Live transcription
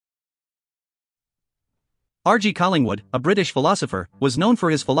R.G. Collingwood, a British philosopher, was known for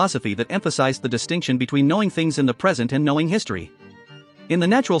his philosophy that emphasized the distinction between knowing things in the present and knowing history. In the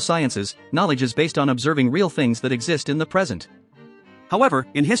natural sciences, knowledge is based on observing real things that exist in the present. However,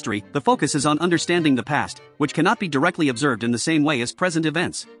 in history, the focus is on understanding the past, which cannot be directly observed in the same way as present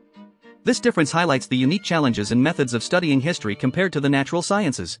events. This difference highlights the unique challenges and methods of studying history compared to the natural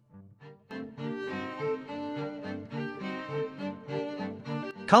sciences.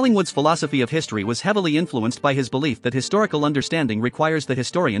 Collingwood's philosophy of history was heavily influenced by his belief that historical understanding requires the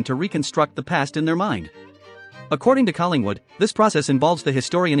historian to reconstruct the past in their mind. According to Collingwood, this process involves the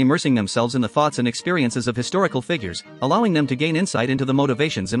historian immersing themselves in the thoughts and experiences of historical figures, allowing them to gain insight into the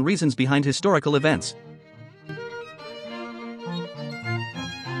motivations and reasons behind historical events.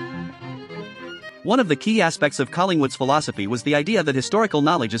 One of the key aspects of Collingwood's philosophy was the idea that historical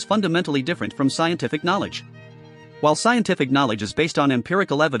knowledge is fundamentally different from scientific knowledge. While scientific knowledge is based on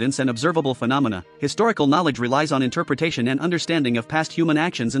empirical evidence and observable phenomena, historical knowledge relies on interpretation and understanding of past human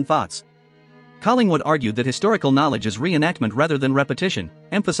actions and thoughts. Collingwood argued that historical knowledge is reenactment rather than repetition,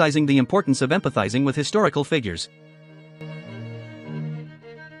 emphasizing the importance of empathizing with historical figures.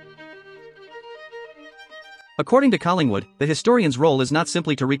 According to Collingwood, the historian's role is not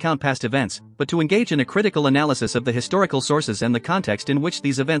simply to recount past events, but to engage in a critical analysis of the historical sources and the context in which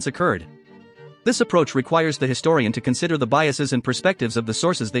these events occurred. This approach requires the historian to consider the biases and perspectives of the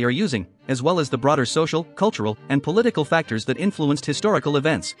sources they are using, as well as the broader social, cultural, and political factors that influenced historical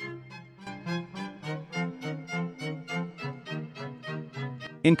events.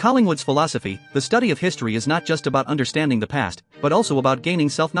 In Collingwood's philosophy, the study of history is not just about understanding the past, but also about gaining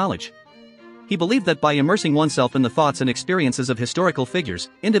self-knowledge. He believed that by immersing oneself in the thoughts and experiences of historical figures,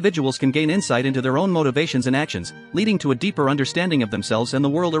 individuals can gain insight into their own motivations and actions, leading to a deeper understanding of themselves and the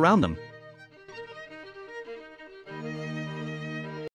world around them.